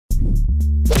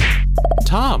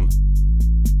Tom.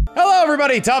 Hello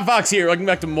everybody, Tom Fox here. Welcome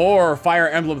back to more Fire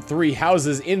Emblem 3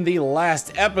 Houses. In the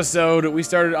last episode, we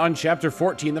started on chapter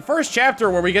 14, the first chapter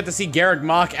where we get to see Garreg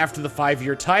Mach after the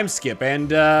 5-year time skip,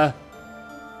 and I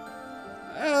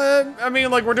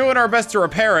mean, like, we're doing our best to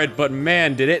repair it, but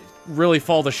man, did it really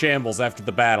fall to shambles after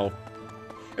the battle.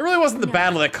 It really wasn't the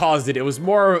battle that caused it, it was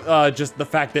more just the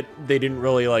fact that they didn't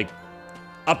really, like,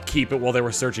 upkeep it while they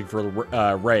were searching for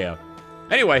Rhea.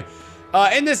 Anyway,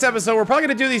 in this episode, we're probably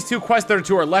gonna do these two quests that are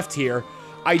to our left here.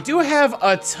 I do have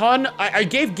a ton, I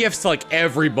gave gifts to like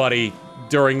everybody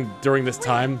during this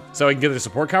time, so I can get their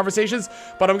support conversations,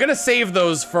 but I'm gonna save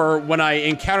those for when I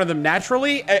encounter them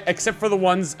naturally, except for the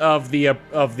ones of the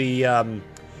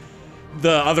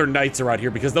other knights around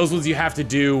here, because those ones you have to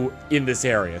do in this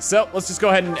area. So let's just go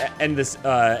ahead and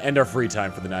end our free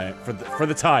time for the night, for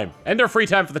the time. End our free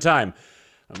time for the time.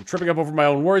 I'm tripping up over my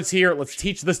own words here. Let's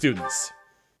teach the students.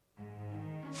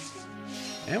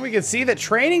 And we can see that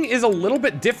training is a little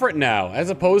bit different now. As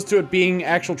opposed to it being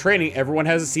actual training, everyone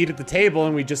has a seat at the table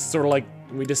and we just sort of like,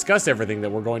 we discuss everything that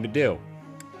we're going to do.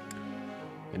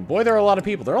 And boy, there are a lot of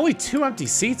people. There are only 2 empty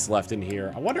seats left in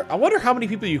here. I wonder how many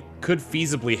people you could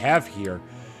feasibly have here.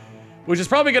 Which is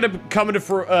probably gonna come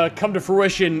to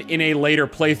fruition in a later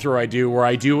playthrough I do, where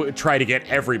I do try to get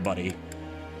everybody.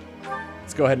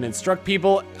 Let's go ahead and instruct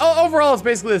people. Overall, it's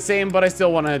basically the same, but I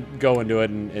still want to go into it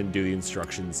and do the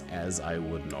instructions as I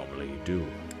would normally do.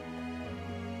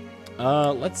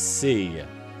 Let's see.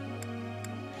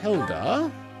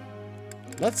 Hilda,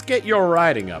 let's get your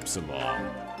riding up some more.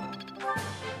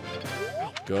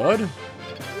 Good.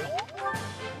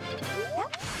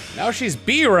 Now she's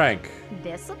B rank.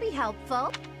 This'll be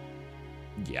helpful.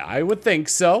 Yeah, I would think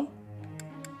so.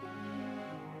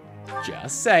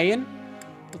 Just saying.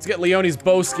 Let's get Leonie's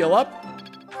bow skill up.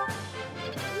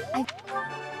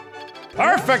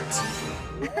 Perfect!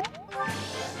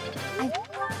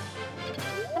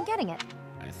 I'm getting it.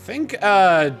 I think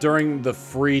during the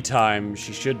free time,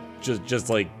 she should just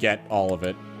like get all of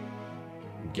it.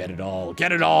 Get it all,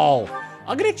 get it all!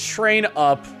 I'm gonna train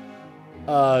up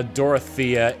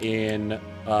Dorothea in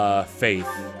Faith.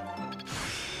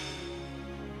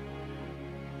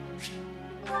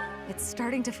 It's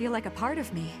starting to feel like a part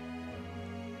of me.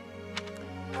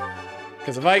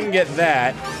 Because if I can get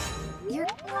that,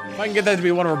 if I can get that to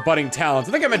be one of her budding talents,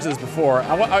 I think I mentioned this before,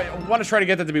 I want to try to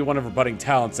get that to be one of her budding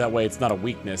talents, that way it's not a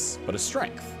weakness, but a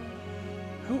strength.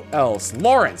 Who else?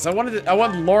 Lawrence, I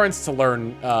want Lawrence to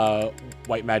learn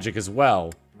white magic as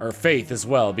well, or faith as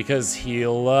well, because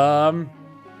he'll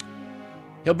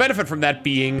benefit from that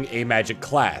being a magic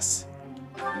class.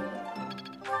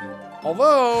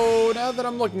 Although, now that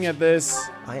I'm looking at this,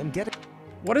 I am getting...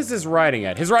 What is his riding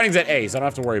at? His riding's at A, so I don't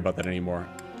have to worry about that anymore.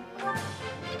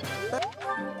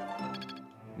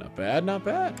 Not bad, not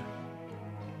bad.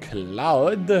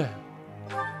 Cloud. Your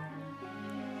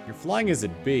flying is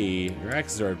at B. Your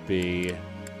axes are at B. Your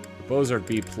bows are at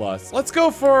B+. I'll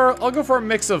go for a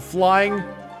mix of flying.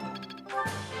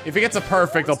 If he gets a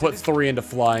perfect, I'll put 3 into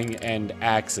flying and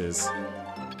axes.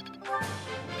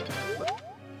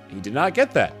 He did not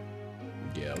get that.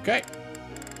 Yeah, okay.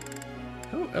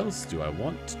 Who else do I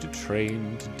want to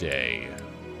train today?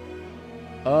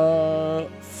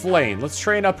 Flame. Let's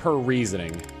train up her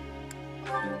reasoning.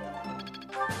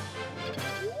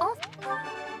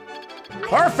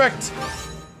 Perfect!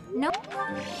 No.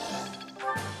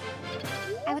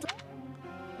 I would...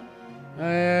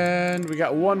 And we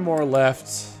got one more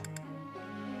left.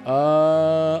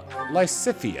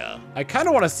 Lysithea. I kind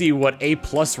of want to see what A+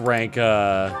 rank,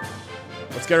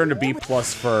 let's get her into B+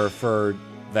 for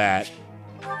that.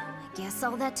 Guess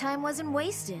all that time wasn't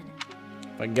wasted.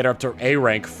 If I can get her up to A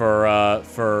rank for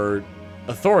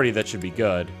authority, that should be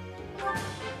good.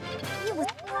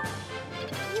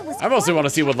 I mostly want to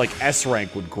see what like S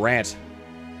rank would grant.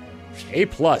 A+,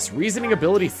 reasoning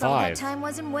ability 5. All that time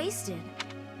wasn't wasted.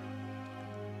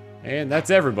 And that's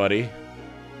everybody.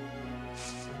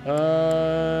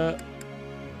 Group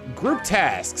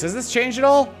tasks. Has this changed at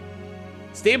all?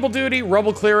 Stable duty,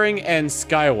 rubble clearing, and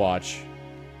skywatch.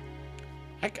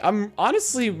 I'm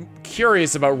honestly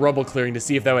curious about rubble clearing to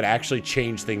see if that would actually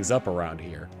change things up around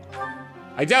here.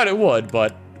 I doubt it would,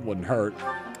 but it wouldn't hurt.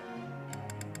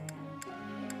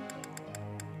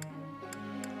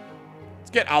 Let's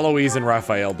get Aloise and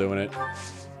Raphael doing it.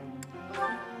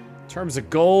 In terms of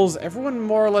goals, everyone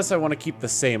more or less I want to keep the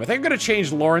same. I think I'm gonna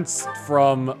change Lawrence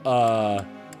from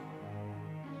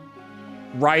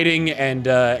writing and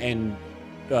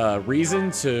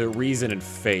reason to reason and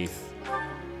faith.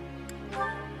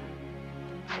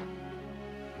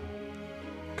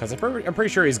 Because I'm pretty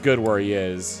sure he's good where he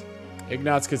is.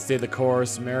 Ignatz can stay the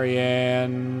course.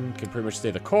 Marianne can pretty much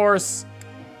stay the course.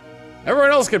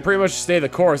 Everyone else can pretty much stay the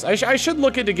course. I should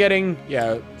look into getting,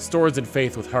 yeah, Swords and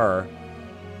Faith with her.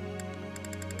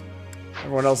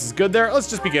 Everyone else is good there. Let's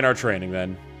just begin our training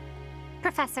then.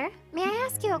 Professor, may I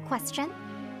ask you a question?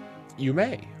 You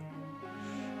may.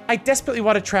 I desperately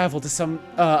want to travel to some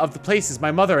of the places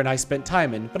my mother and I spent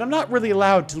time in, but I'm not really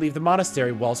allowed to leave the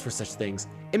monastery walls for such things.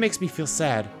 It makes me feel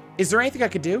sad. Is there anything I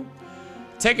could do?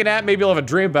 Take a nap, maybe you'll have a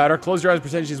dream about her. Close your eyes,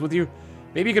 pretend she's with you.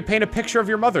 Maybe you could paint a picture of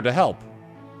your mother to help.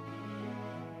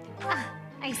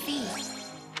 I see.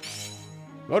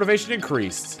 Motivation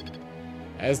increased,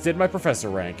 as did my professor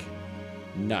rank.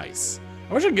 Nice.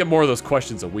 I wish I could get more of those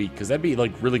questions a week, because that'd be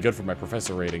like really good for my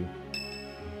professor rating.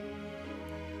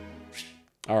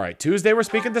 All right, Tuesday we're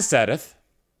speaking to Sedith.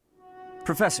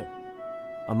 Professor,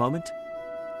 a moment.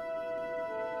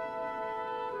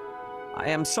 I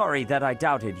am sorry that I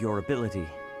doubted your ability.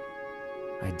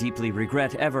 I deeply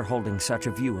regret ever holding such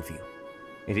a view of you.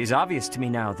 It is obvious to me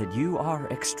now that you are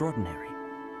extraordinary.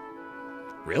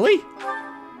 Really?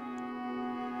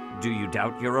 Do you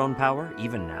doubt your own power,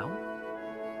 even now?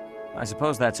 I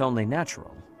suppose that's only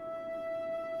natural.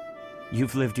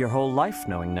 You've lived your whole life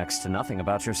knowing next to nothing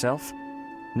about yourself.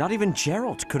 Not even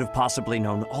Geralt could have possibly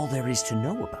known all there is to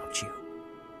know about you.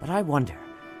 But I wonder,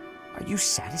 are you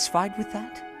satisfied with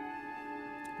that?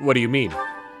 What do you mean?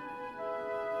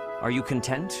 Are you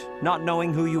content, not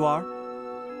knowing who you are?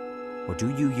 Or do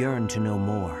you yearn to know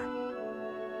more?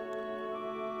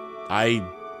 I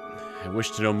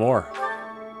wish to know more.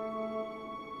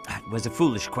 That was a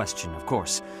foolish question, of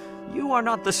course. You are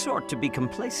not the sort to be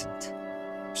complacent.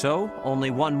 So,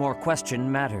 only one more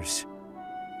question matters.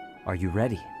 Are you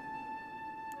ready?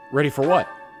 Ready for what?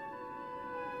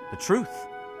 The truth.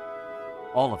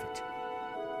 All of it.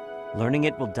 Learning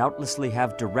it will doubtlessly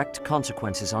have direct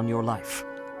consequences on your life.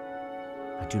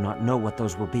 I do not know what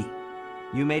those will be.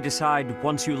 You may decide,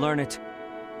 once you learn it,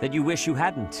 that you wish you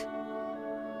hadn't.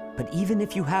 But even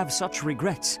if you have such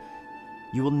regrets,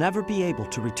 you will never be able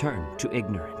to return to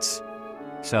ignorance.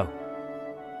 So,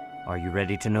 are you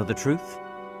ready to know the truth?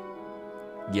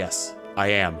 Yes, I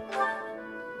am.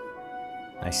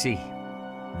 I see.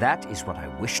 That is what I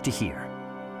wish to hear.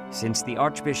 Since the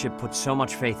Archbishop put so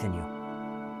much faith in you,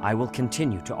 I will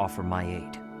continue to offer my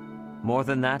aid. More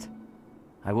than that,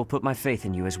 I will put my faith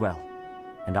in you as well,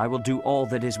 and I will do all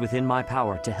that is within my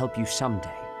power to help you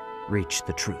someday reach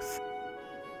the truth.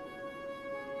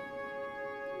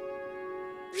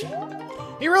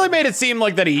 He really made it seem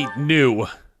like that he knew,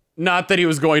 not that he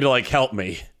was going to, like, help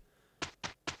me.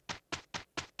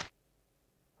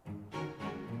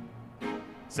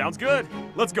 Sounds good.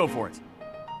 Let's go for it.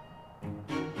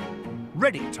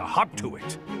 Ready to hop to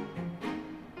it.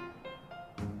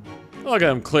 Look at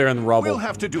him clearing the rubble. We'll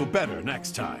have to do better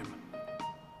next time.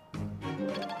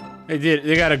 They did.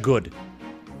 They got a good.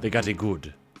 They got a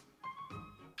good.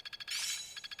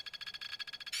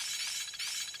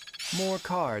 More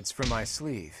cards for my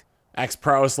sleeve. Axe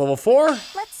prowess level 4.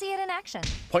 Let's see it in action.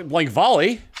 Point blank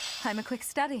volley. I'm a quick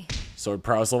study. Sword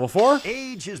prowess level 4.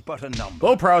 Age is but a number.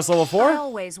 Bow prowess level 4.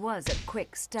 Always was a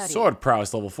quick study. Sword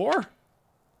prowess level 4.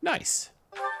 Nice.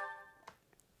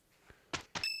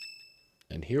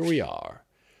 And here we are.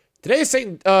 Today is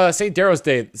Saint Darrow's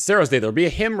Day. Darrow's Day. There'll be a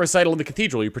hymn recital in the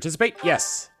cathedral. You participate?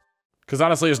 Yes. Because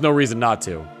honestly, there's no reason not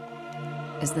to.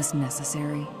 Is this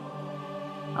necessary?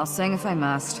 I'll sing if I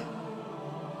must.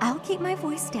 I'll keep my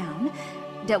voice down.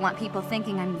 Don't want people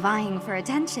thinking I'm vying for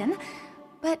attention.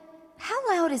 But how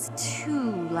loud is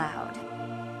too loud?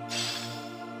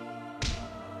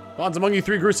 Bonds among you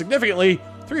 3 grew significantly.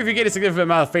 3 of you gained a significant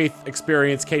amount of faith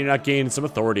experience. Katie not gained some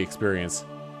authority experience.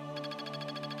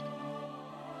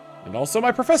 And also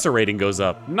my professor rating goes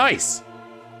up. Nice.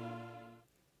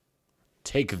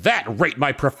 Take that,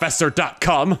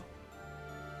 ratemyprofessor.com.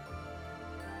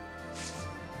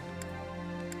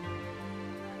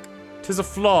 Tis a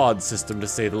flawed system, to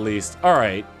say the least. All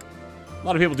right. A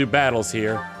lot of people do battles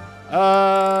here.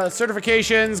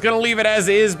 Certifications, gonna leave it as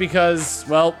is because,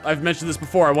 well, I've mentioned this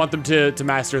before. I want them to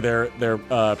master their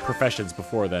professions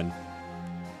before then.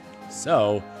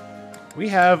 So, we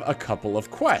have a couple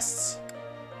of quests.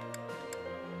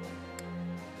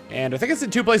 And I think it's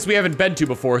in 2 places we haven't been to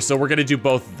before, so we're gonna do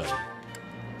both of them.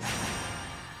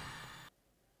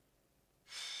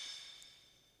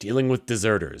 Dealing with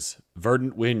Deserters.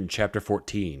 Verdant Wind, Chapter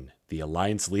 14. The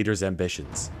Alliance Leader's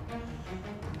Ambitions.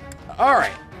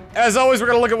 Alright. As always, we're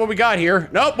gonna look at what we got here.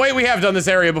 Nope, wait, we have done this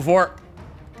area before.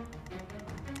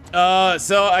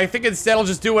 So I think instead I'll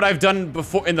just do what I've done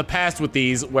before in the past with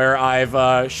these, where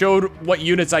I've showed what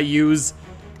units I use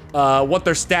what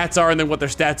their stats are and then what their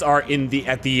stats are in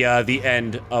at the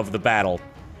end of the battle.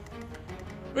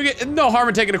 No harm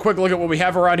in taking a quick look at what we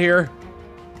have around here.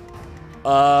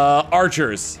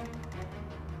 Archers.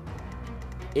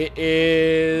 It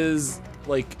is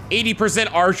like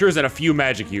 80% archers and a few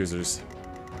magic users.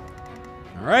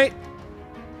 All right.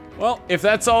 Well, if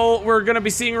that's all we're gonna be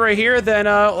seeing right here, then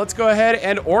let's go ahead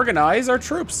and organize our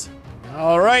troops.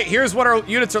 All right, here's what our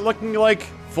units are looking like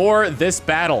for this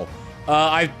battle.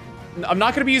 I'm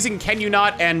not gonna be using Can You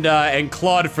Not and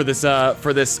Claude for this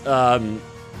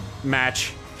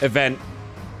match event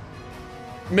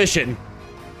mission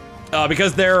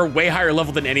because they're way higher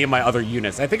level than any of my other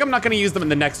units. I think I'm not gonna use them in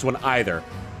the next one either.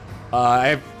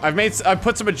 I've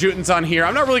put some adjutants on here.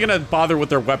 I'm not really gonna bother with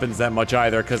their weapons that much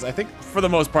either because I think for the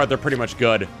most part they're pretty much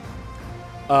good.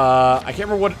 I can't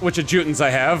remember which adjutants I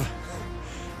have.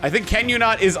 I think Can You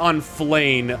Not is on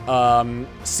Flane.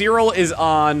 Cyril is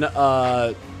on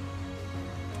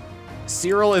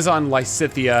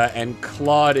Lysithia, and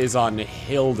Claude is on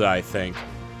Hilda, I think.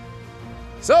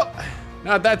 So,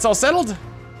 now that that's all settled,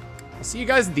 I'll see you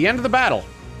guys at the end of the battle.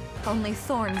 Only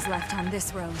thorns left on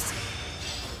this rose.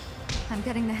 I'm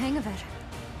getting the hang of it.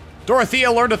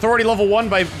 Dorothea learned Authority level 1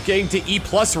 by getting to E+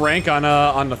 rank on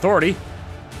Authority,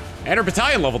 and her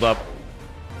battalion leveled up.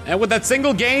 And with that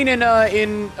single gain in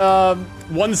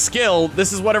one skill,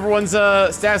 this is what everyone's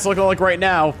stats look like right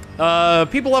now.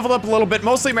 People leveled up a little bit,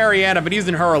 mostly Marianne. I've been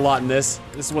using her a lot in this.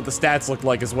 This is what the stats look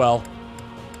like as well.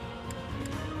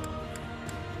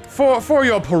 For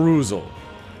your perusal.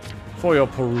 For your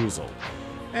perusal.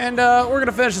 And we're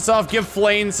gonna finish this off, give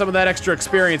Flane some of that extra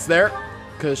experience there,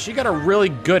 because she got a really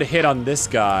good hit on this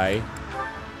guy.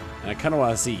 And I kind of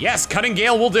want to see, yes, Cutting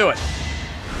Gale will do it.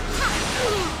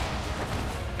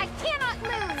 I cannot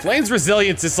move. Flane's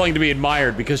resilience is something to be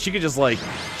admired because she could just like,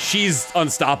 she's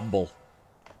unstoppable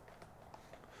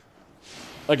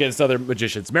against other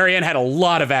magicians. Marianne had a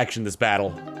lot of action this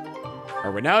battle.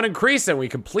 Our renown increased and we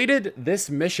completed this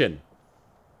mission.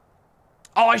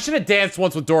 Oh, I should have danced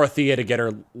once with Dorothea to get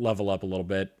her level up a little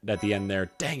bit at the end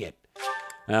there. Dang it.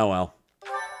 Oh well.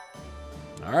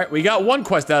 All right, we got one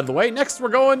quest out of the way. Next, we're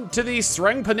going to the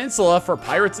Sreng Peninsula for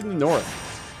Pirates in the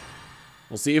North.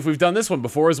 We'll see if we've done this one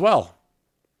before as well.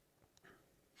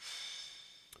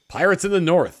 Pirates in the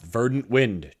North, Verdant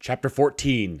Wind, Chapter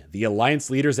 14, The Alliance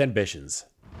Leader's Ambitions.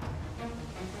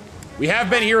 We have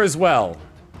been here as well.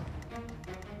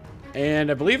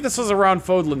 And I believe this was around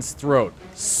Fodlan's throat.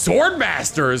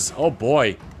 Swordmasters! Oh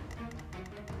boy.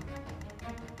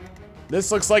 This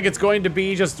looks like it's going to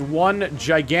be just one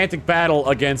gigantic battle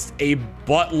against a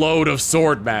buttload of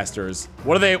Swordmasters.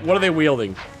 What are they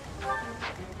wielding?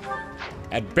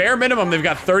 At bare minimum, they've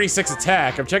got 36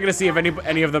 attack. I'm checking to see if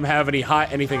any of them have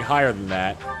anything higher than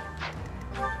that.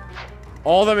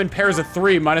 All of them in pairs of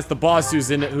 3, minus the boss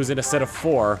who's in a set of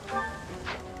 4.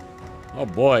 Oh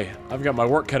boy, I've got my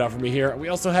work cut out for me here. We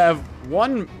also have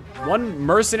one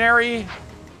mercenary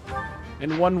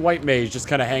and one white mage just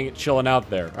kind of chilling out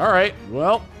there. All right,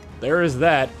 well, there is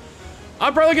that.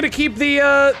 I'm probably gonna keep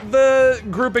the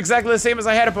group exactly the same as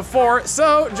I had it before.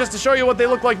 So just to show you what they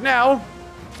look like now,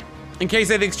 in case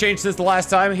anything's changed since the last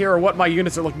time, here are what my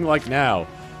units are looking like now.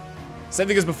 Same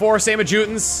thing as before, same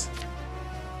adjutants.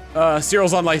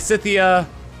 Cyril's on Lysithia.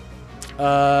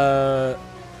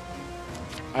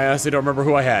 I honestly don't remember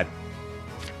who I had.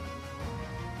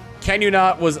 Can You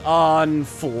Not was on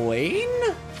Flane?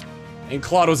 And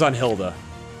Claude was on Hilda.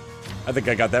 I think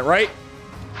I got that right.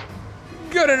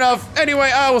 Good enough. Anyway,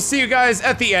 I will see you guys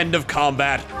at the end of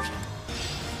combat.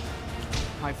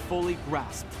 I fully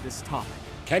grasped this topic.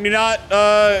 Can You Not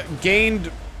gained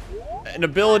an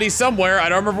ability somewhere. I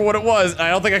don't remember what it was. I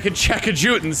don't think I can check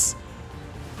adjutants.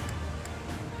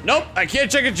 Nope, I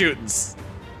can't check adjutants.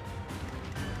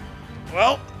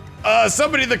 Well,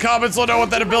 somebody in the comments will know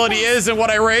what that ability is and what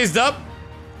I raised up.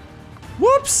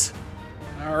 Whoops.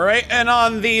 All right, and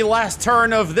on the last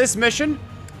turn of this mission,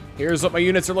 here's what my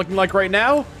units are looking like right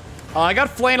now. I got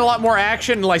Flane a lot more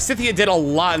action. Lysithia did a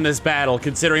lot in this battle,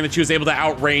 considering that she was able to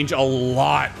outrange a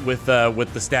lot with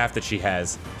the staff that she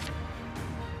has.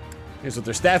 Here's what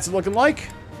their stats are looking like.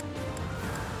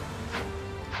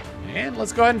 And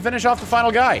let's go ahead and finish off the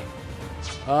final guy.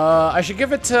 I should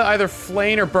give it to either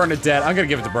Flane or Bernadette. I'm gonna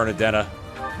give it to Bernadetta.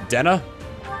 Denna?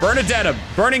 Bernadetta.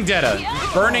 Burning Detta.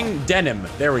 Burning Denim.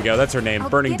 There we go. That's her name.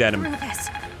 Burning Denim.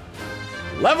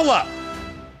 Level up.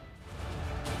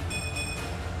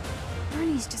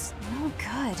 Bernie's just no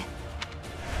good.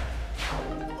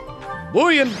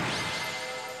 Bullion.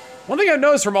 One thing I've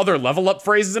noticed from other level up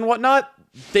phrases and whatnot,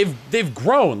 they've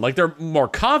grown. Like they're more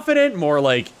confident,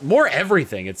 more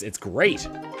everything. It's great.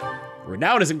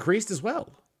 Renown has increased as well.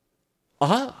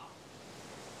 Uh-huh.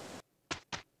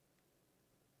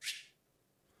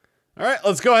 Alright,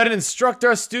 let's go ahead and instruct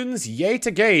our students yet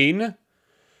again.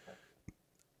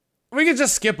 We can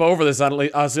just skip over this,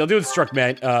 honestly. I'll do instruct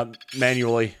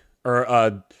manually.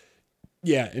 Or,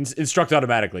 yeah, instruct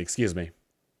automatically, excuse me.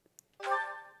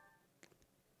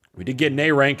 We did get an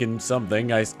A rank in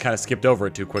something. I kind of skipped over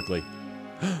it too quickly.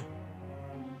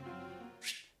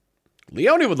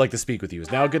 Leonie would like to speak with you.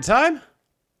 Is now a good time?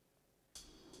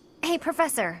 Hey,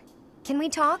 Professor. Can we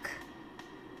talk?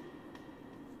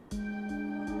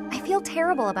 I feel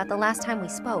terrible about the last time we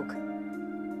spoke.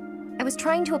 I was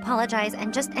trying to apologize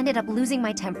and just ended up losing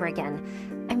my temper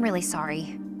again. I'm really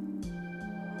sorry.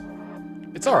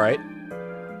 It's alright.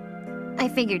 I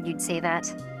figured you'd say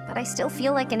that, but I still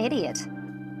feel like an idiot.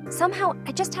 Somehow,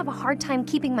 I just have a hard time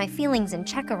keeping my feelings in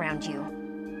check around you.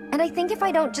 And I think if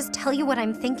I don't just tell you what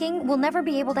I'm thinking, we'll never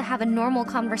be able to have a normal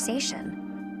conversation.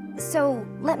 So,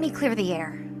 let me clear the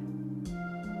air.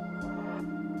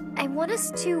 I want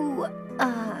us to,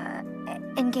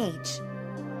 engage.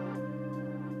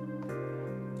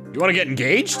 You want to get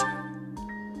engaged?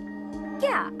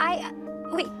 Yeah,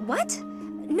 wait, what?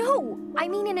 No, I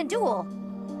mean in a duel.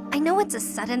 I know it's a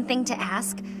sudden thing to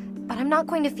ask, but I'm not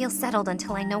going to feel settled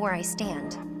until I know where I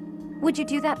stand. Would you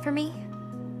do that for me?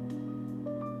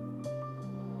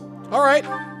 Alright.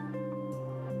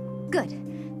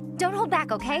 Good. Don't hold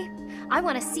back, okay? I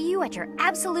want to see you at your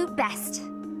absolute best.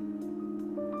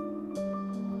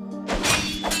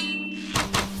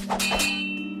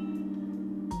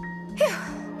 Phew.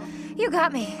 You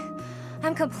got me.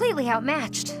 I'm completely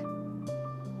outmatched.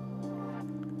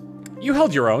 You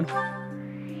held your own.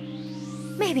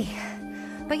 Maybe.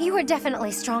 But you were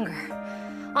definitely stronger.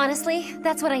 Honestly,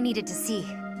 that's what I needed to see.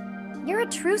 You're a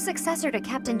true successor to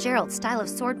Captain Gerald's style of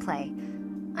swordplay.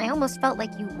 I almost felt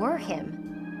like you were him.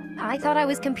 I thought I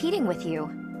was competing with you.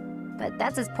 But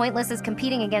that's as pointless as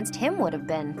competing against him would have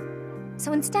been.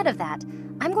 So instead of that,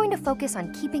 I'm going to focus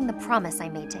on keeping the promise I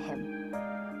made to him.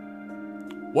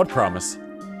 What promise?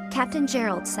 Captain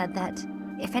Gerald said that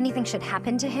if anything should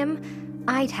happen to him,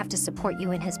 I'd have to support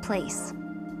you in his place.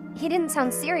 He didn't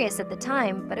sound serious at the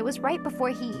time, but it was right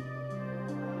before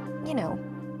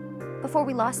before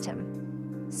we lost him.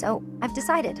 So, I've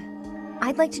decided.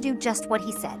 I'd like to do just what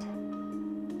he said.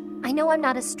 I know I'm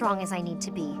not as strong as I need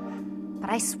to be, but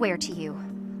I swear to you,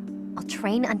 I'll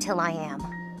train until I am.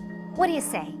 What do you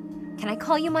say? Can I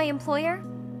call you my employer?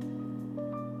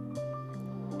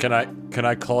 Can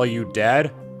I call you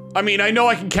Dad? I mean, I know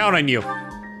I can count on you.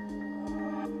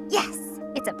 Yes,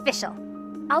 it's official.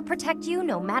 I'll protect you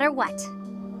no matter what.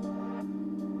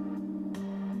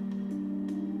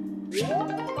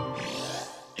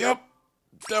 Yep.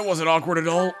 That wasn't awkward at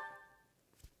all.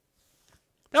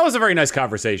 That was a very nice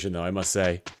conversation, though, I must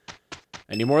say.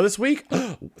 Any more this week?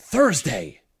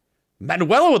 Thursday!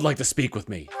 Manuela would like to speak with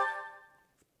me.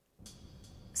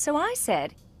 So I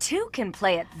said, two can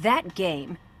play at that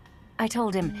game. I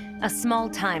told him, a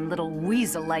small-time little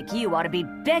weasel like you ought to be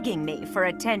begging me for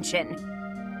attention.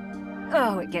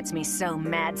 Oh, it gets me so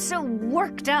mad, so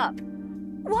worked up.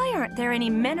 Why aren't there any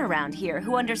men around here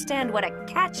who understand what a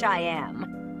catch I am?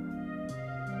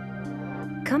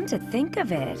 Come to think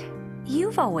of it,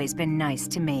 you've always been nice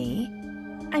to me.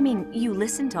 I mean, you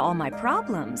listen to all my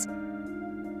problems.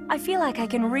 I feel like I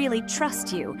can really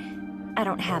trust you. I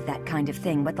don't have that kind of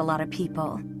thing with a lot of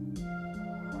people.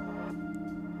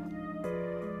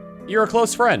 You're a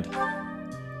close friend.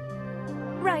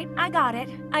 Right, I got it.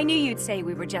 I knew you'd say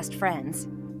we were just friends.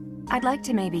 I'd like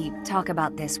to maybe talk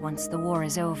about this once the war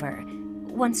is over.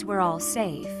 Once we're all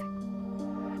safe.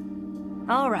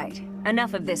 All right,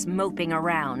 enough of this moping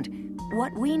around.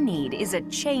 What we need is a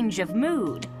change of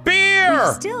mood. Beer!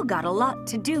 We've still got a lot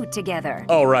to do together.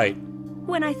 Oh, right.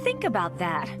 When I think about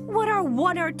that, what are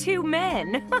one or two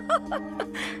men?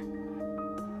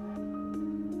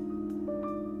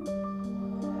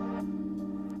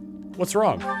 What's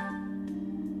wrong?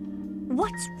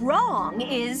 What's wrong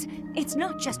is, it's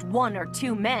not just one or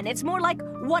two men, it's more like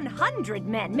 100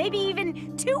 men, maybe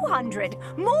even 200,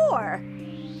 more!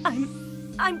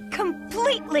 I'm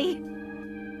completely...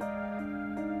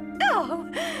 Oh,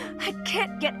 I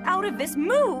can't get out of this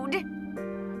mood!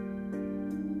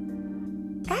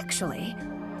 Actually,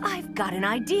 I've got an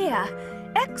idea.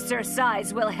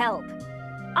 Exercise will help.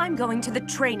 I'm going to the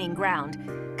training ground.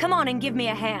 Come on and give me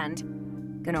a hand.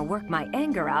 Gonna work my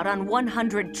anger out on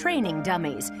 100 training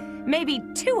dummies. Maybe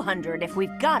 200 if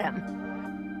we've got 'em.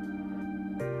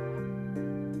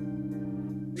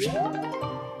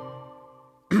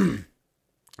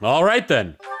 All right,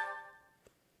 then.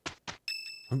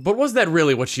 But was that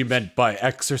really what she meant by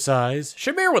exercise?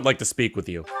 Shamir would like to speak with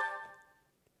you.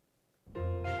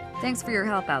 Thanks for your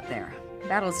help out there.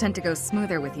 Battles tend to go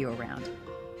smoother with you around.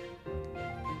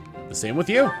 The same with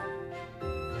you.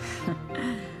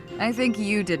 I think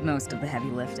you did most of the heavy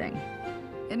lifting.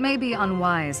 It may be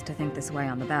unwise to think this way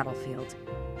on the battlefield,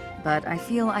 but I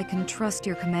feel I can trust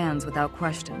your commands without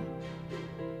question.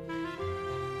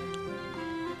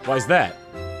 Why's that?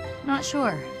 Not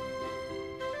sure.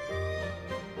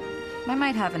 I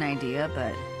might have an idea,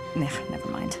 but never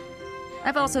mind.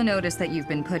 I've also noticed that you've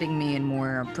been putting me in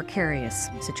more precarious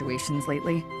situations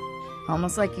lately.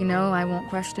 Almost like you know I won't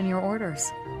question your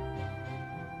orders.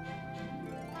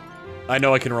 I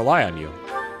know I can rely on you.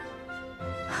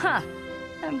 Ha!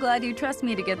 I'm glad you trust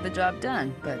me to get the job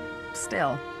done, but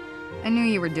still, I knew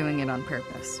you were doing it on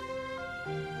purpose.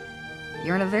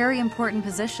 You're in a very important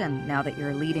position now that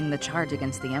you're leading the charge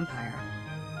against the Empire.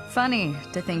 Funny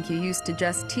to think you used to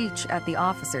just teach at the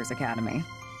Officers' Academy.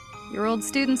 Your old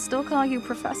students still call you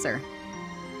Professor.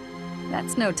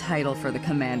 That's no title for the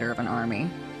commander of an army.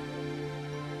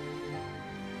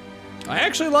 I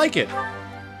actually like it.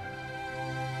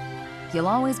 You'll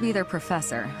always be their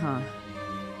professor, huh?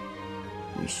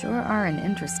 You sure are an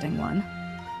interesting one.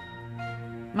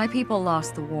 My people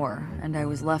lost the war, and I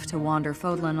was left to wander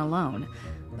Fodlan alone,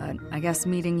 but I guess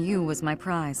meeting you was my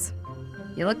prize.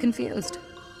 You look confused.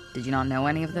 Did you not know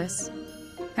any of this?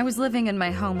 I was living in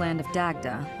my homeland of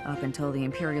Dagda up until the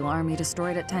Imperial Army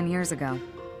destroyed it 10 years ago.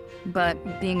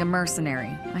 But being a mercenary,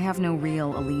 I have no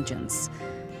real allegiance.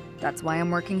 That's why I'm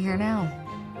working here now.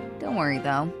 Don't worry,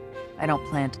 though. I don't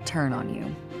plan to turn on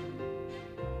you.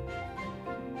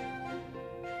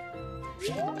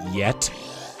 Yet.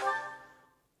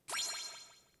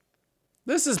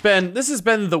 This has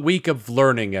been the week of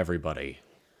learning, everybody.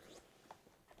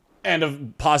 And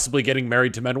of possibly getting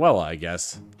married to Manuela, I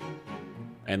guess.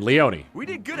 And Leone. We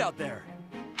did good out there.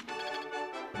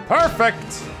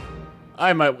 Perfect!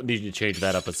 I might need to change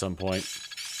that up at some point.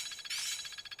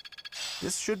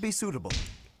 This should be suitable.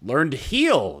 Learn to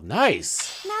heal.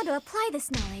 Nice. Now to apply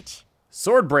this knowledge.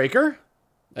 Swordbreaker.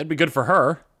 That'd be good for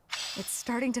her. It's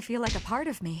starting to feel like a part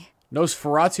of me.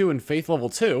 Nosferatu and Faith level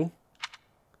 2.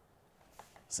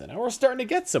 So now we're starting to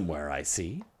get somewhere, I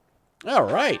see. All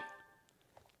right.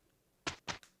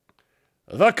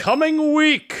 The coming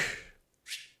week.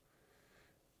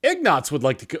 Ignatz would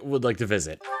like to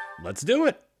visit. Let's do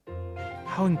it.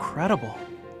 How incredible.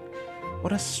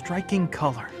 What a striking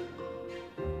color.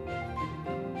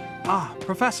 Ah,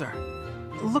 Professor,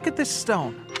 look at this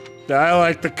stone. I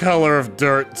like the color of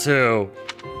dirt too.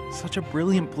 Such a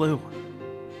brilliant blue.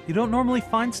 You don't normally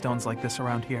find stones like this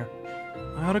around here.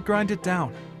 I ought to grind it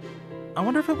down. I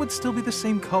wonder if it would still be the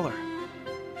same color.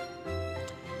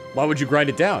 Why would you grind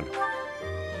it down?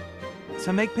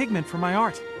 To make pigment for my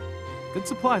art. Good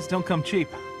supplies don't come cheap.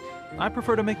 I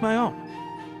prefer to make my own.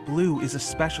 Blue is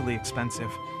especially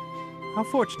expensive. How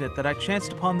fortunate that I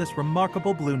chanced upon this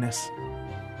remarkable blueness.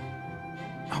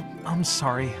 Oh, I'm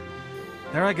sorry.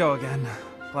 There I go again,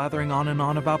 blathering on and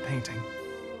on about painting.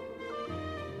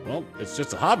 Well, it's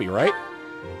just a hobby, right?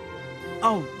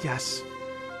 Oh, yes.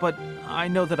 But I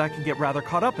know that I can get rather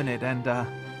caught up in it and,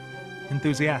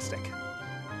 enthusiastic.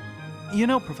 You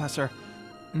know, Professor,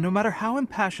 no matter how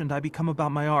impassioned I become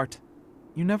about my art,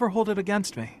 you never hold it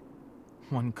against me.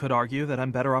 One could argue that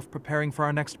I'm better off preparing for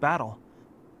our next battle.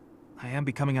 I am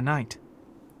becoming a knight.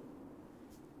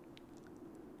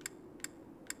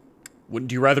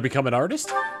 Wouldn't you rather become an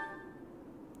artist?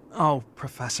 Oh,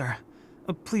 Professor,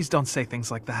 please don't say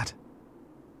things like that.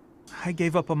 I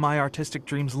gave up on my artistic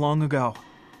dreams long ago.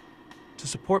 To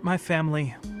support my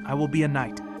family, I will be a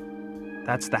knight.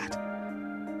 That's that.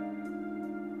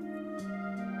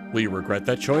 Will you regret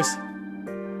that choice?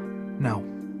 No.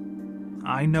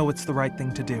 I know it's the right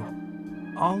thing to do.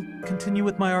 I'll continue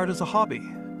with my art as a hobby.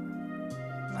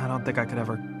 I don't think I could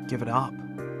ever give it up.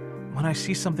 When I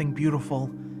see something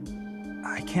beautiful,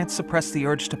 I can't suppress the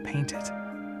urge to paint it.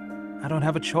 I don't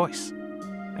have a choice.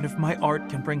 And if my art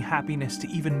can bring happiness to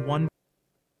even one,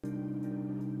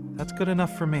 that's good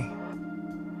enough for me.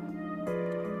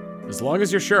 As long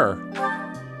as you're sure.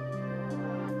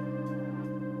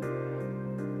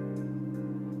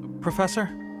 Professor,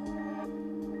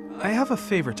 I have a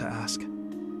favor to ask.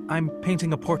 I'm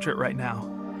painting a portrait right now.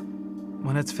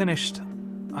 When it's finished,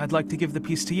 I'd like to give the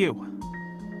piece to you.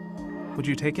 Would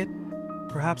you take it?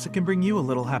 Perhaps it can bring you a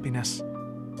little happiness.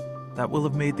 That will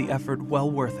have made the effort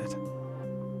well worth it.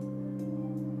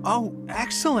 Oh,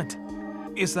 excellent!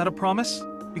 Is that a promise?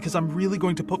 Because I'm really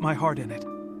going to put my heart in it.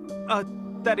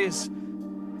 That is,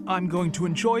 I'm going to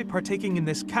enjoy partaking in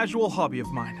this casual hobby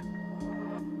of mine.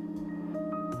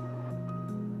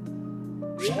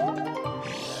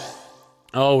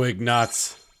 Oh,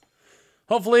 Ignatz.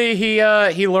 Hopefully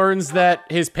he learns that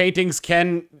his paintings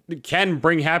can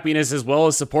bring happiness as well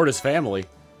as support his family.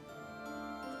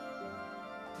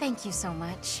 Thank you so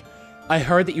much. I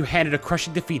heard that you handed a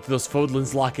crushing defeat to those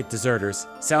Fodlan's Locket deserters.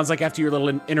 Sounds like after your little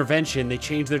intervention, they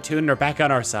changed their tune and are back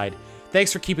on our side.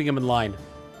 Thanks for keeping them in line.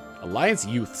 Alliance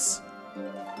Youths.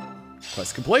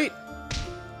 Quest complete.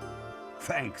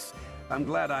 Thanks. I'm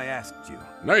glad I asked you.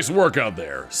 Nice work out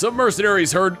there. Some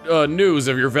mercenaries heard news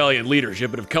of your valiant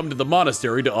leadership and have come to the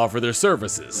monastery to offer their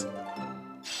services.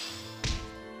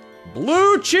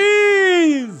 Blue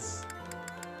cheese!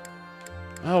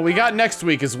 Oh, we got next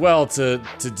week as well to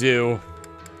do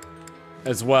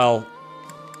as well.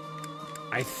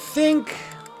 I think...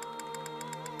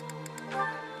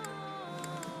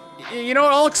 You know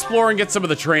what, I'll explore and get some of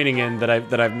the training in that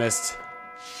I've missed.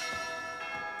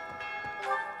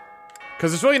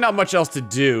 Because there's really not much else to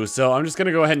do, so I'm just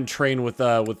gonna go ahead and train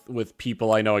with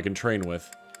people I know I can train with.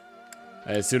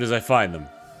 As soon as I find them.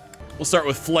 We'll start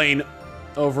with Flane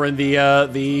over in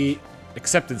the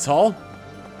acceptance hall.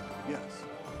 Yes.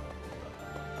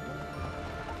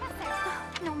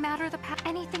 No matter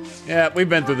anything. Yeah, we've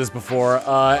been through this before.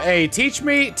 Hey, teach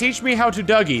me how to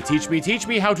Dougie. Teach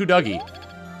me how to Dougie.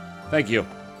 Thank you.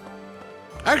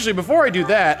 Actually, before I do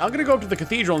that, I'm gonna go up to the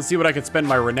cathedral and see what I can spend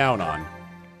my renown on.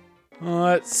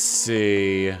 Let's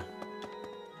see.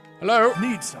 Hello?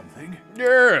 Need something?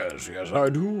 Yes, I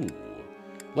do.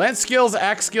 Lance skills,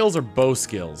 axe skills, or bow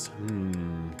skills?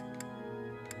 I'm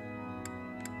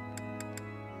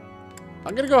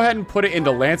gonna go ahead and put it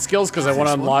into lance skills because I want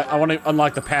to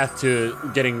unlock the path to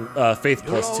getting Faith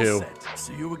plus 2.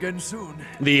 See you again soon.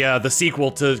 The sequel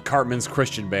to Cartman's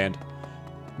Christian band.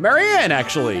 Marianne,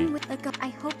 actually. I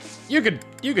hope You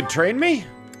could train me.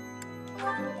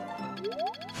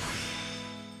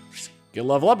 Skill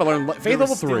level up. I learned Faith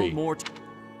level 3.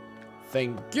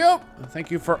 Thank you. Thank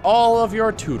you for all of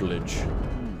your tutelage.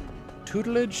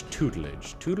 Tutelage.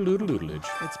 Toodle-oodle-oodleage.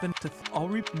 It's been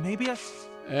maybe I...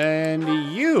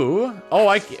 And you...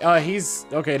 Oh, he's...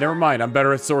 Okay, never mind. I'm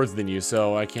better at swords than you,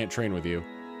 so I can't train with you.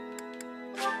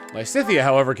 Lysithea,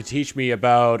 however, could teach me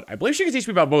about... I believe she can teach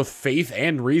me about both faith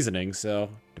and reasoning, so...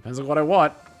 Depends on what I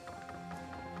want.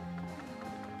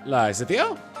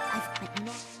 Lysithea?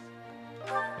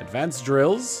 Advanced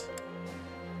drills.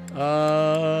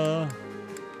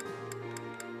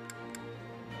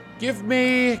 Give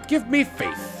me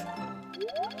faith.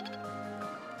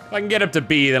 If I can get up to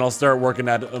B, then I'll start working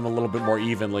at them a little bit more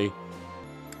evenly.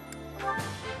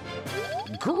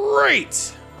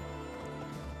 Great!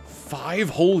 5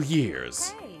 whole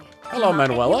years. Hello,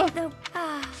 Manuela.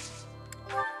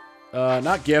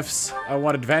 Not gifts. I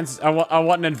want advanced. I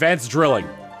want an advanced drilling.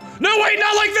 No, wait,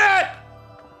 not like that!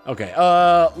 Okay,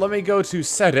 let me go to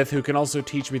Sedith, who can also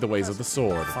teach me the ways of the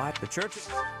sword. The church.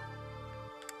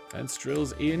 Advanced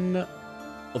drills in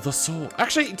the sword.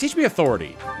 Actually, teach me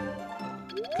authority.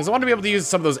 Because I want to be able to use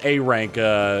some of those A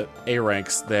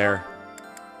ranks there.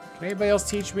 Can anybody else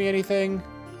teach me anything?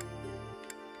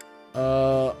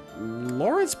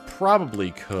 Lawrence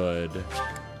probably could.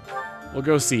 We'll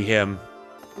go see him.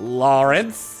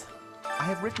 Lawrence? I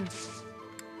have written...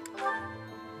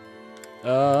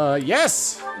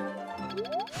 Yes!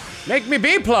 Make me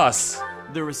B+!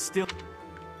 There is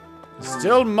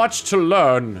Still much to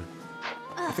learn.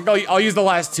 I think I'll use the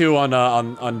last 2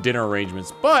 on dinner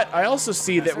arrangements, but I also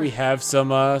see that we have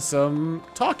some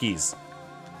talkies.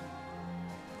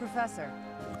 Professor.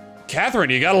 Catherine,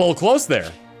 you got a little close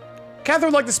there.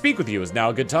 Catherine would like to speak with you. Is now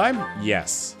a good time?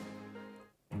 Yes.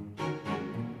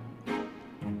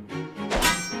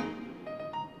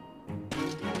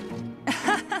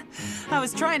 I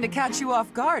was trying to catch you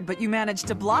off guard, but you managed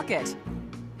to block it.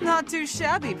 Not too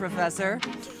shabby, Professor.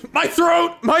 My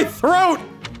throat! My throat!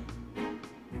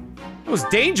 That was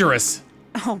dangerous.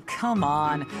 Oh, come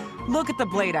on. Look at the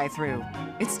blade I threw.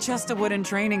 It's just a wooden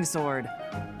training sword.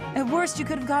 At worst, you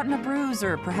could have gotten a bruise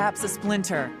or perhaps a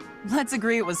splinter. Let's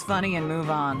agree it was funny and move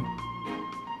on.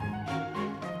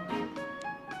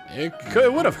 It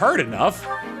would have hurt enough.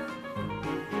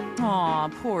 Aw,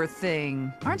 poor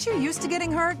thing. Aren't you used to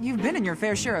getting hurt? You've been in your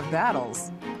fair share of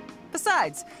battles.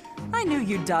 Besides, I knew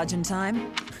you'd dodge in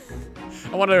time.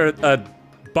 I wanted a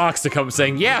box to come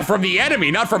saying, yeah, from the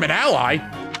enemy, not from an ally.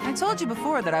 I told you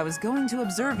before that I was going to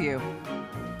observe you.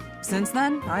 Since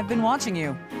then, I've been watching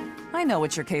you. I know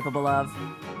what you're capable of.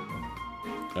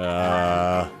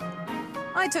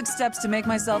 I took steps to make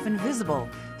myself invisible,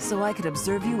 so I could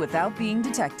observe you without being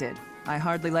detected. I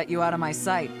hardly let you out of my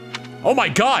sight. Oh my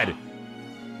god!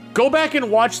 Go back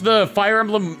and watch the Fire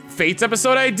Emblem Fates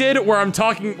episode I did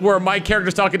where my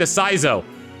character's talking to Saizo.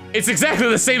 It's exactly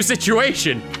the same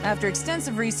situation. After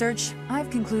extensive research, I've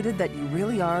concluded that you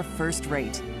really are first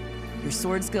rate. Your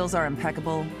sword skills are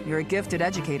impeccable, you're a gifted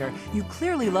educator, you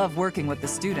clearly love working with the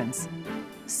students.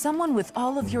 Someone with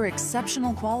all of your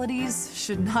exceptional qualities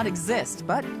should not exist,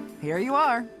 but here you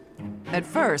are. At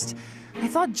first, I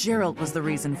thought Geralt was the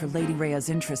reason for Lady Rhea's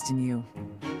interest in you.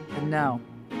 But no,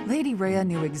 Lady Rhea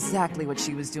knew exactly what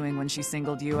she was doing when she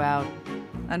singled you out.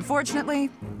 Unfortunately,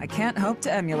 I can't hope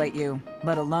to emulate you,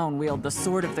 let alone wield the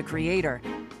sword of the Creator.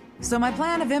 So my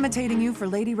plan of imitating you for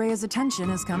Lady Rhea's attention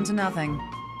has come to nothing.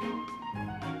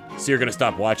 So you're gonna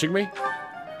stop watching me?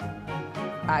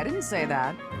 I didn't say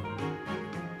that.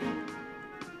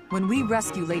 When we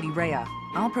rescue Lady Rhea,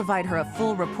 I'll provide her a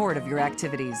full report of your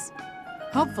activities.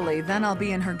 Hopefully, then I'll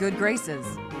be in her good graces.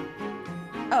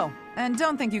 Oh, and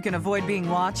don't think you can avoid being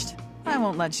watched. I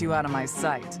won't let you out of my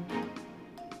sight.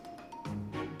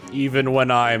 Even when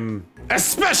I'm...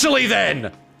 Especially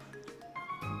then!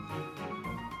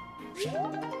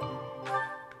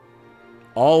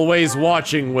 Always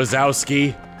watching,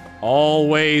 Wazowski.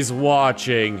 Always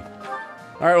watching.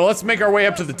 Alright, well, let's make our way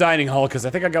up to the dining hall, because I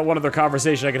think I got one other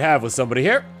conversation I could have with somebody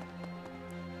here.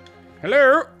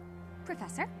 Hello?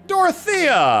 Professor?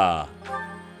 Dorothea!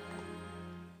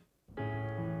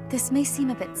 This may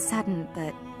seem a bit sudden,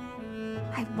 but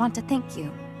I want to thank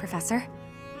you, Professor.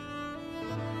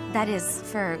 That is,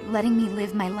 for letting me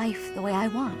live my life the way I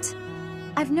want.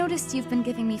 I've noticed you've been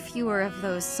giving me fewer of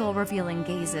those soul-revealing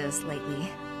gazes lately.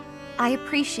 I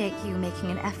appreciate you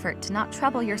making an effort to not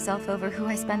trouble yourself over who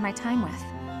I spend my time with.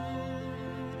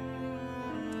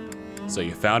 So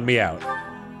you found me out.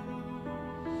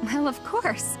 Well, of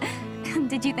course.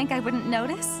 Did you think I wouldn't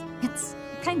notice? It's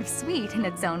kind of sweet in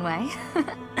its own way.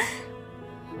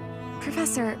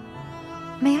 Professor,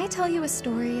 may I tell you a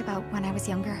story about when I was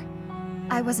younger?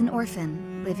 I was an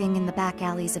orphan, living in the back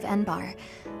alleys of Enbar,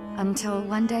 until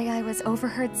one day I was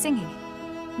overheard singing.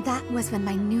 That was when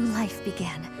my new life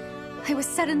began. I was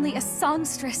suddenly a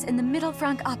songstress in the Middle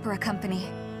Frank Opera Company.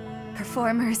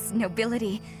 Performers,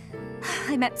 nobility.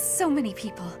 I met so many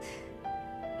people.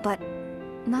 But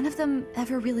none of them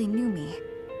ever really knew me.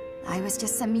 I was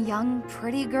just some young,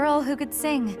 pretty girl who could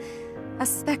sing. A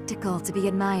spectacle to be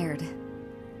admired.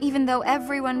 Even though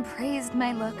everyone praised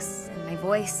my looks and my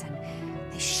voice, and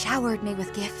they showered me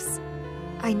with gifts,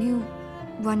 I knew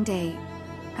one day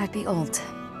I'd be old.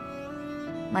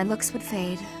 My looks would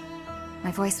fade,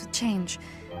 my voice would change.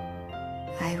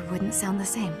 I wouldn't sound the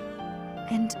same.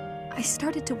 And I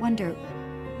started to wonder,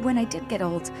 when I did get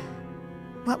old,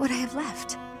 what would I have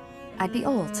left? I'd be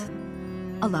old,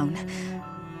 alone,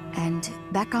 and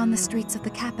back on the streets of the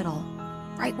capital,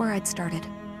 right where I'd started.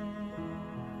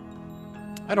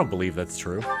 I don't believe that's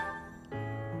true.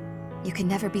 You can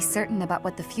never be certain about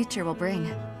what the future will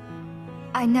bring.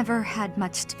 I never had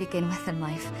much to begin with in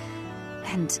life,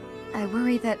 and I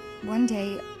worry that one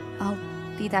day I'll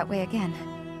be that way again.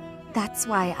 That's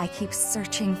why I keep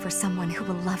searching for someone who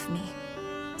will love me.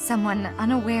 Someone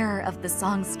unaware of the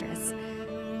songstress,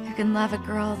 who can love a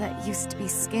girl that used to be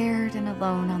scared and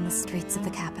alone on the streets of the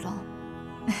capital.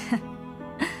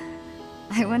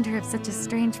 I wonder if such a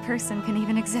strange person can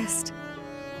even exist.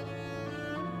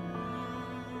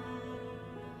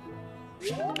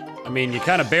 I mean, you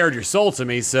kind of bared your soul to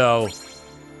me, so...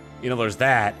 You know, there's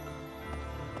that.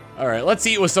 Alright, let's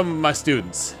eat with some of my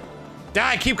students.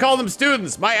 I keep calling them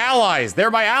students! My allies! They're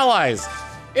my allies!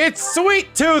 It's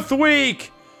Sweet Tooth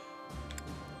Week!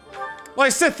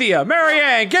 Lysithea,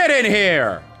 Marianne, get in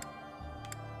here!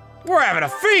 We're having a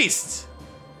feast!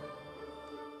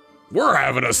 We're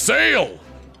having a sale!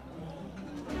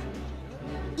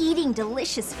 Eating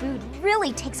delicious food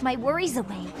really takes my worries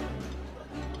away.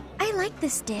 I like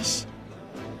this dish.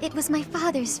 It was my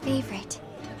father's favorite.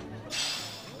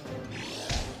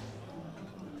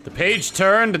 The page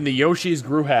turned and the Yoshis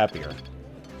grew happier.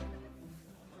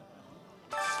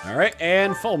 Alright,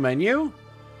 and full menu.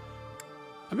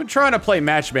 I've been trying to play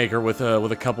matchmaker with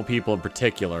a couple people in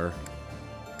particular.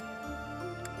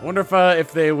 I wonder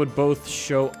if they would both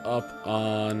show up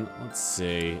on, let's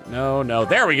see. No,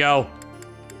 there we go.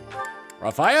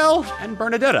 Raphael and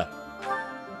Bernadetta.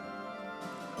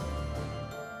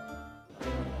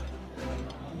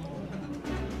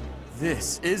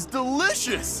 This is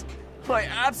delicious! My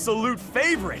absolute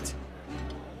favorite!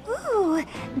 Ooh,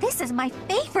 this is my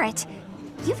favorite.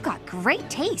 You've got great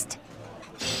taste.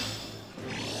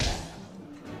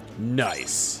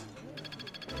 Nice.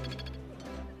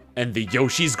 And the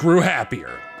Yoshis grew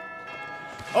happier.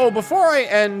 Oh, before I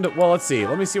end, well, let's see.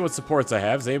 Let me see what supports I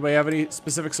have. Does anybody have any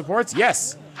specific supports?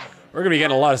 Yes. We're gonna be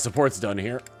getting a lot of supports done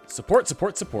here. Support.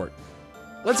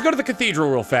 Let's go to the cathedral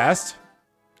real fast.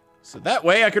 So that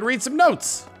way I could read some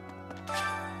notes.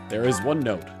 There is one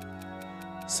note.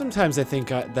 Sometimes I think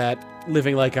that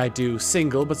living like I do,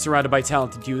 single but surrounded by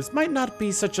talented youths, might not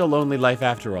be such a lonely life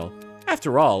after all.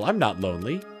 After all, I'm not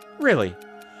lonely. Really.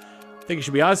 I think you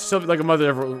should be honest with yourself like a mother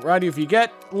ever around you. If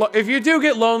you do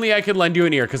get lonely, I could lend you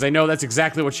an ear, because I know that's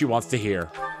exactly what she wants to hear.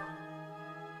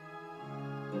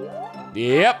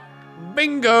 Yep.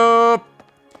 Bingo!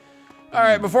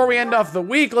 Alright, before we end off the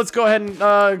week, let's go ahead and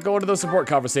go into those support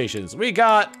conversations. We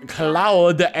got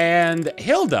Cloud and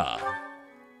Hilda.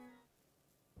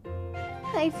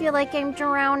 I feel like I'm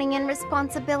drowning in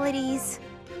responsibilities.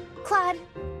 Claude,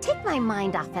 take my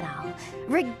mind off it all.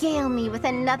 Regale me with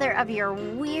another of your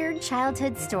weird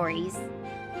childhood stories.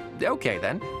 Okay,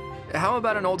 then. How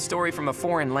about an old story from a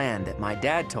foreign land that my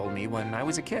dad told me when I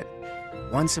was a kid?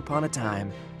 Once upon a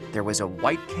time, there was a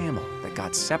white camel that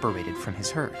got separated from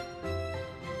his herd.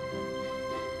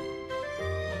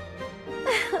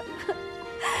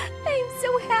 I'm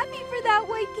so happy for that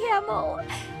white camel.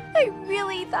 I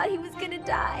really thought he was gonna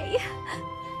die.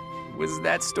 Was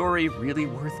that story really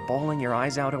worth bawling your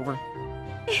eyes out over?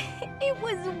 It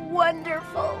was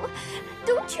wonderful.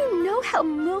 Don't you know how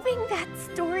moving that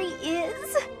story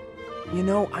is? You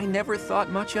know, I never thought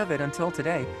much of it until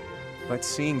today. But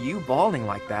seeing you bawling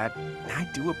like that, I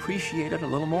do appreciate it a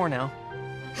little more now.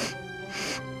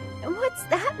 What's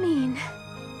that mean?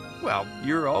 Well,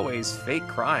 you're always fake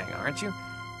crying, aren't you?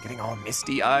 Getting all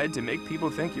misty-eyed to make people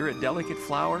think you're a delicate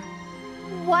flower?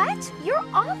 What? You're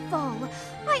awful.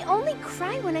 I only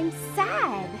cry when I'm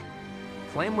sad.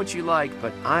 Claim what you like,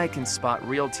 but I can spot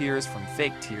real tears from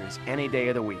fake tears any day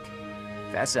of the week.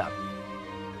 Fess up.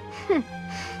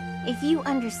 If you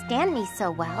understand me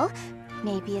so well,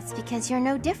 maybe it's because you're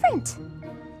no different.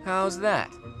 How's that?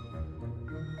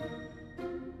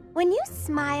 When you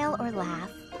smile or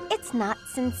laugh, it's not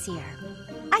sincere.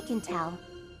 I can tell.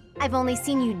 I've only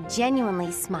seen you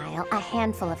genuinely smile a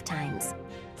handful of times.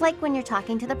 Like when you're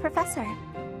talking to the professor.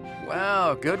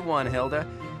 Wow, good one, Hilda.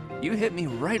 You hit me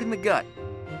right in the gut.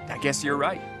 I guess you're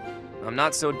right. I'm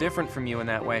not so different from you in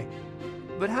that way.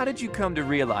 But how did you come to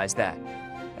realize that?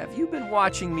 Have you been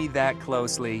watching me that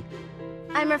closely?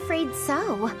 I'm afraid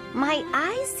so. My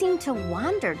eyes seem to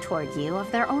wander toward you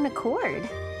of their own accord.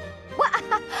 What?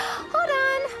 Hold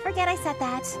on. Forget I said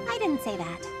that. I didn't say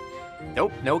that.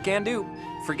 Nope, no can do.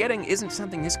 Forgetting isn't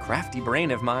something this crafty brain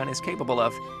of mine is capable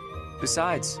of.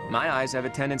 Besides, my eyes have a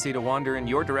tendency to wander in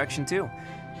your direction too.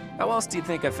 How else do you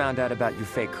think I found out about your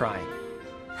fake crying?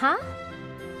 Huh?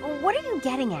 What are you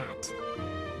getting at?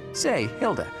 Say,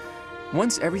 Hilda,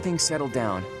 once everything's settled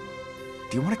down,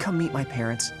 do you want to come meet my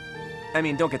parents? I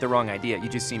mean, don't get the wrong idea, you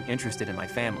just seem interested in my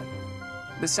family.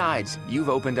 Besides, you've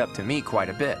opened up to me quite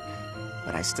a bit,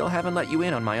 but I still haven't let you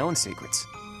in on my own secrets.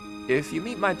 If you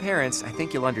meet my parents, I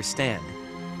think you'll understand,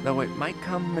 though it might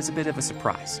come as a bit of a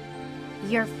surprise.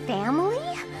 Your family?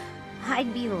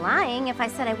 I'd be lying if I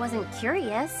said I wasn't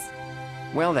curious.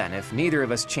 Well then, if neither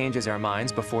of us changes our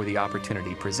minds before the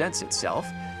opportunity presents itself,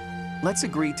 let's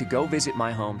agree to go visit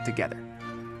my home together.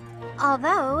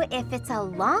 Although, if it's a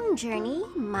long journey,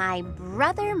 my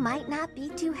brother might not be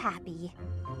too happy.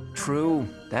 True,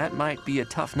 that might be a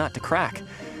tough nut to crack.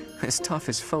 As tough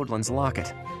as Fodlan's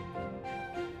locket.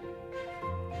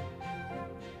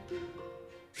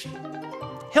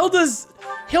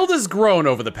 Hilda's grown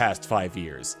over the past 5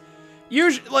 years.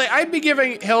 Usually, like, I'd be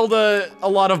giving Hilda a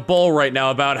lot of bull right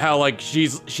now about how, like, she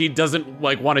doesn't,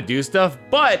 like, want to do stuff,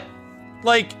 but,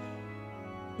 like,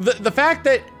 the fact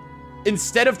that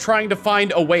instead of trying to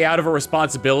find a way out of her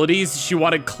responsibilities, she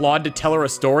wanted Claude to tell her a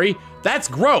story, that's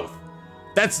growth.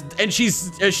 And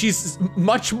she's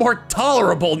much more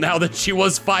tolerable now than she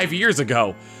was 5 years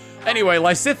ago. Anyway,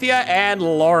 Lysithia and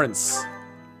Lawrence.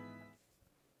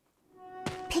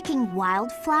 Picking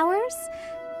wildflowers?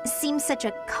 Seems such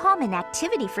a common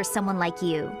activity for someone like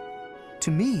you. To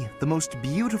me, the most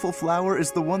beautiful flower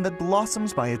is the one that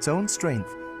blossoms by its own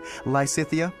strength.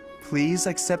 Lysithia, please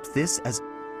accept this as...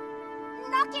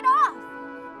 Knock it off!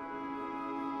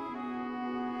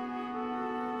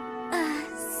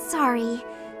 Sorry.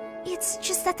 It's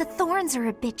just that the thorns are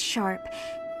a bit sharp,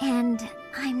 and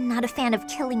I'm not a fan of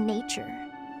killing nature.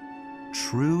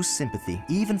 True sympathy,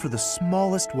 even for the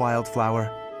smallest wildflower.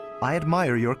 I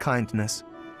admire your kindness.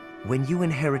 When you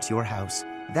inherit your house,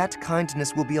 that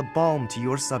kindness will be a balm to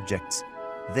your subjects.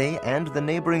 They and the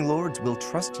neighboring lords will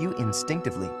trust you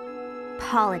instinctively.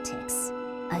 Politics.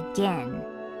 Again.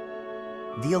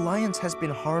 The Alliance has been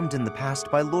harmed in the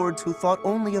past by lords who thought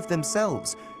only of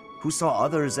themselves, who saw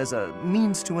others as a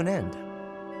means to an end.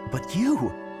 But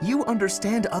you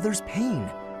understand others' pain.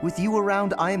 With you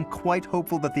around, I am quite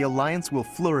hopeful that the Alliance will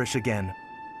flourish again.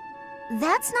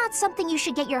 That's not something you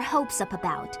should get your hopes up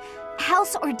about.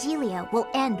 House Ordelia will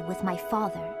end with my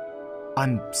father.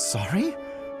 I'm sorry?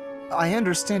 I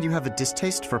understand you have a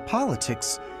distaste for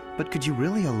politics, but could you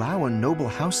really allow a noble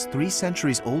house 3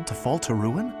 centuries old to fall to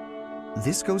ruin?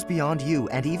 This goes beyond you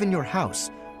and even your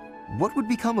house. What would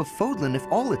become of Fodlan if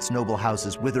all its noble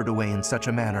houses withered away in such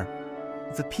a manner?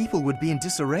 The people would be in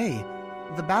disarray.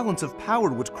 The balance of power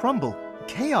would crumble.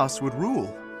 Chaos would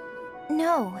rule.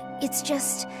 No, it's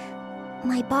just...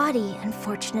 my body,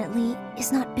 unfortunately,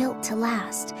 is not built to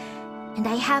last. And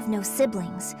I have no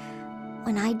siblings.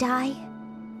 When I die,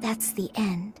 that's the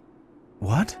end.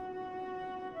 What?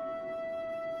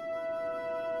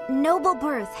 Noble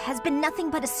birth has been nothing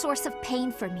but a source of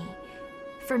pain for me.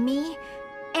 For me,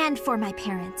 and for my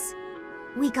parents.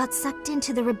 We got sucked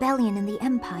into the rebellion in the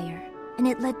Empire, and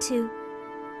it led to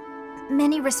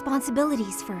many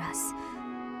responsibilities for us.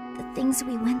 The things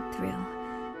we went through.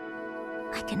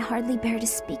 I can hardly bear to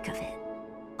speak of it.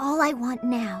 All I want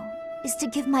now is to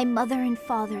give my mother and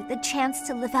father the chance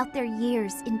to live out their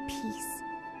years in peace.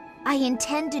 I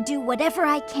intend to do whatever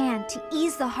I can to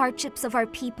ease the hardships of our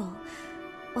people,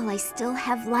 while I still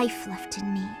have life left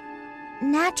in me.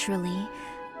 Naturally,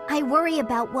 I worry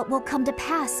about what will come to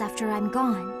pass after I'm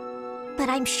gone. But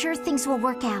I'm sure things will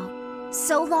work out,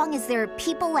 so long as there are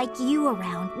people like you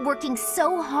around working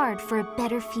so hard for a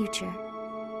better future.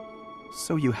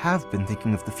 So you have been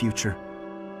thinking of the future,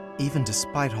 even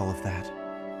despite all of that.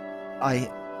 I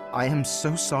am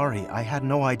so sorry. I had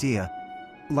no idea.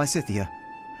 Lysithea,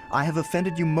 I have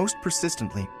offended you most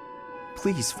persistently.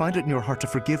 Please find it in your heart to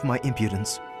forgive my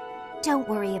impudence. Don't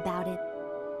worry about it.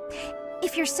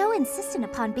 If you're so insistent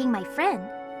upon being my friend,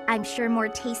 I'm sure more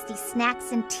tasty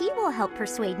snacks and tea will help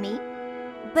persuade me.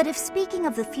 But if speaking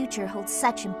of the future holds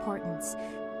such importance,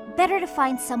 better to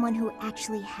find someone who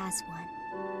actually has one.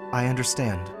 I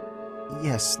understand.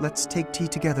 Yes, let's take tea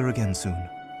together again soon.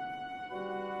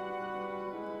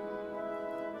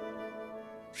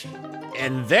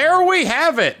 And there we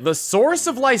have it! The source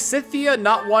of Lysithea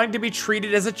not wanting to be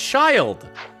treated as a child.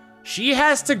 She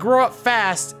has to grow up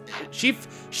fast. She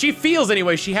feels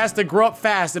anyway, she has to grow up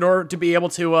fast in order to be able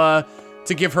to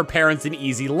give her parents an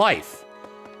easy life.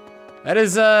 That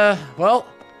is, well,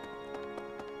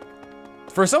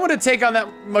 for someone to take on that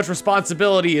much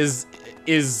responsibility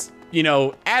is, you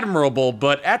know, admirable,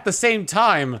 but at the same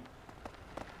time,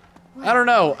 I don't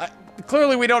know.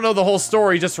 Clearly we don't know the whole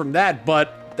story just from that,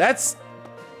 but that's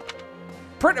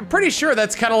pretty sure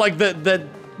that's kind of like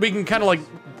we can kind of like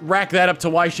rack that up to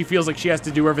why she feels like she has to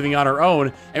do everything on her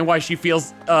own and why she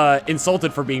feels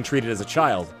insulted for being treated as a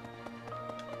child.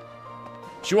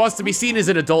 She wants to be seen as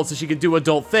an adult so she can do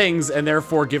adult things and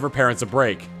therefore give her parents a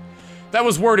break. That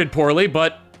was worded poorly,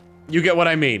 but you get what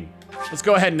I mean. Let's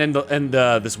go ahead and end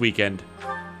this weekend.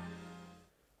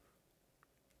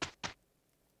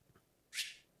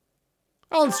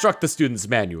 I'll instruct the students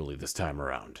manually this time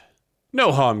around.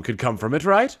 No harm could come from it,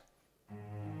 right?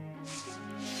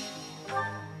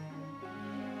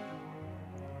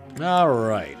 All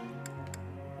right.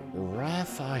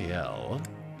 Raphael.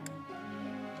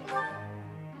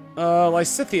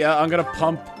 Lysithea, I'm gonna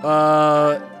pump,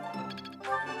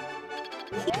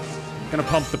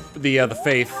 the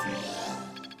faith.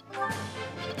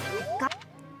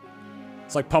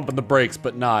 It's like pumping the brakes,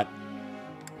 but not.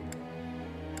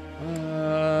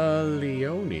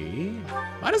 Leonie.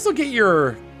 Might as well get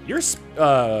your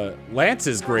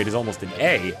Lance's grade is almost an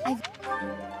A.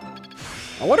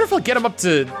 I wonder if I'll get him up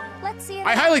to...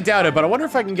 I highly doubt it, but I wonder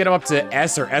if I can get him up to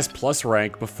S or S plus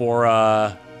rank before,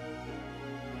 Oh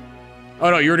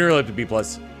no, you're nearly up to B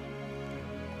plus.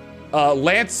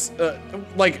 Lance,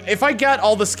 like, if I got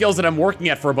all the skills that I'm working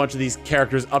at for a bunch of these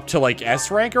characters up to, like, S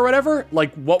rank or whatever,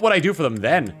 like, what would I do for them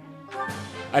then?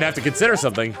 I'd have to consider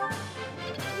something.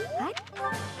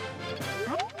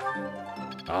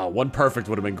 One perfect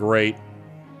would have been great.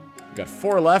 We got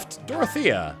 4 left.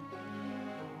 Dorothea.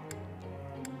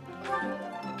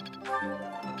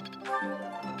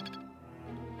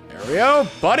 There we go.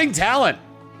 Budding talent.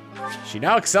 She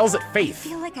now excels at faith. I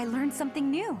feel like I learned something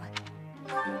new.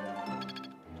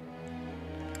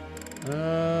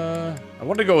 I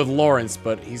wanted to go with Lawrence,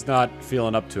 but he's not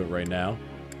feeling up to it right now.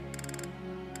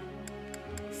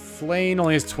 Flane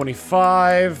only has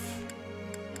 25.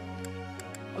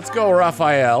 Let's go,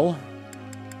 Raphael.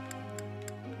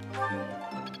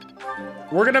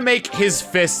 We're gonna make his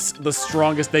fists the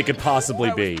strongest they could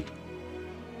possibly be.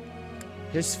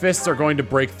 His fists are going to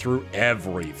break through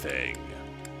everything.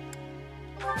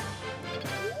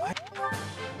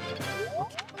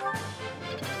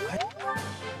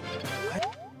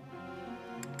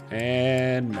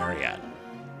 And Marianne.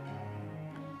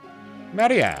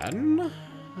 Marianne,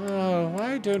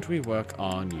 why don't we work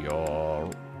on your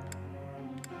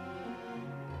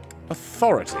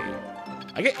authority?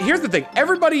 Here's the thing.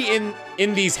 Everybody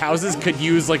in these houses could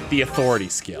use like the authority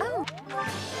skill. Oh.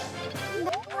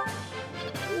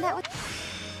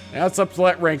 Now it's up to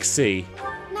let rank C.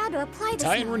 Now to apply this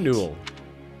Italian knowledge. renewal.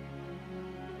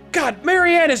 God,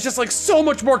 Marianne is just like so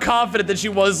much more confident than she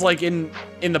was like in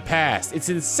the past. It's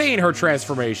insane, her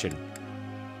transformation.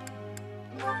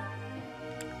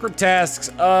 Group tasks.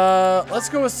 Let's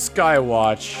go with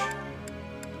Skywatch.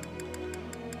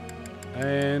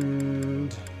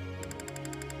 And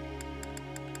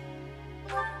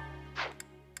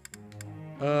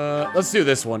let's do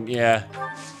this one, yeah.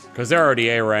 Because they're already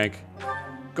A rank.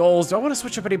 Goals. Do I want to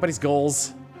switch up anybody's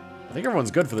goals? I think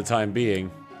everyone's good for the time being.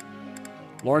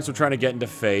 Lawrence, we're trying to get into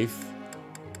Faith.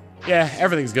 Yeah,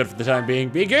 everything's good for the time being.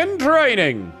 Begin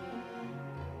training!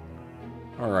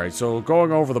 Alright, so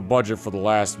going over the budget for the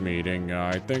last meeting,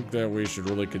 I think that we should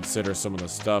really consider some of the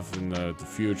stuff in the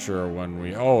future when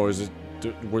we... Oh,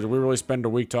 would we really spend a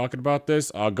week talking about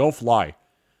this? Go fly.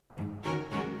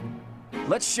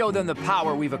 Let's show them the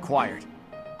power we've acquired.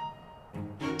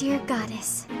 Dear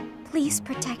Goddess, please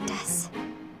protect us.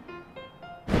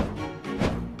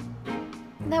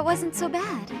 That wasn't so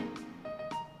bad.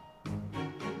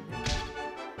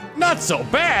 Not so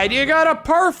bad, you got a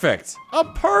perfect! A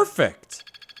perfect!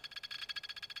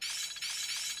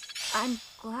 I'm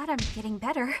glad I'm getting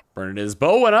better. Bernadette's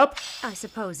bow went up. I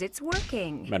suppose it's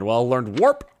working. Manuel learned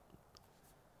warp.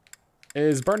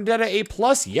 Is Bernadette A+?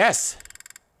 Yes.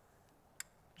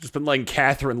 Just been letting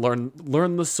Catherine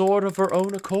learn the sword of her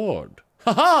own accord.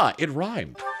 Haha, it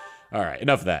rhymed. All right,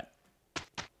 enough of that.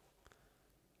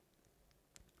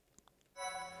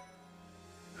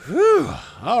 Whew,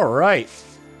 all right.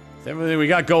 With everything we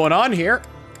got going on here,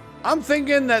 I'm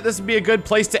thinking that this would be a good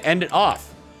place to end it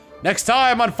off. Next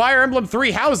time on Fire Emblem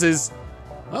 3 Houses,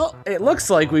 well, it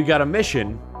looks like we've got a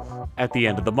mission at the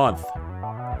end of the month.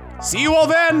 See you all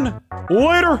then.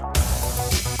 Later.